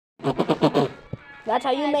That's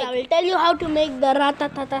how you make. I will tell you how to make the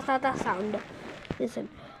ratatatata sound. Listen,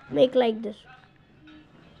 make like this.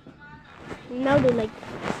 Now do like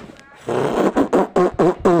this.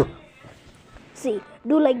 See,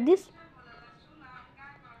 do like this.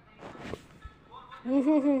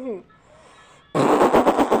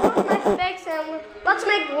 Let's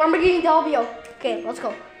make Lamborghini Delvio. Okay, let's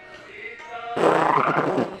go.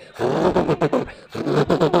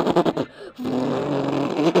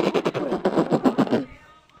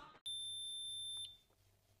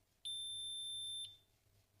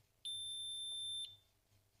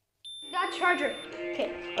 Dodge Charger. Okay,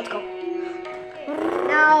 let's go.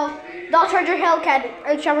 Now, Dodge Charger Hellcat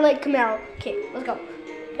and Chevrolet Camaro. Okay, let's go.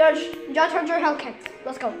 Dodge Charger Hellcat.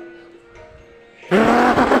 Let's go.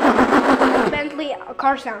 Bentley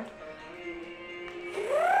car sound.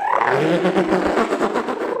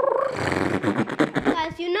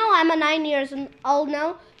 As you know, I'm a 9 years old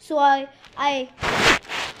now, so I'll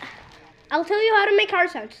tell you how to make car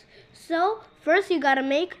sounds. So first you gotta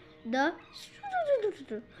make the,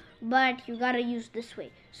 but you gotta use this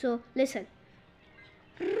way. So listen.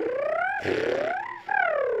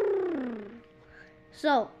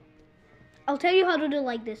 So I'll tell you how to do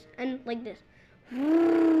like this and like this.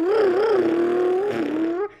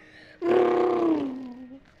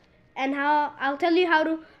 And I'll tell you how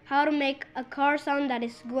to make a car sound that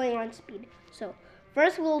is going on speed. So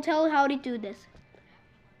first we'll tell you how to do this.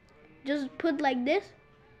 Just put like this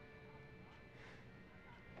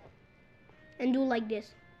and do like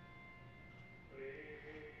this.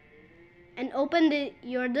 And open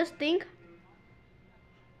this thing.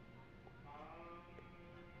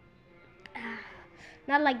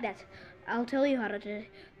 Not like that. I'll tell you how to do it.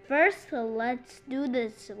 First, let's do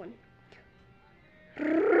this one.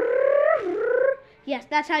 Yes,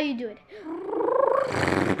 that's how you do it.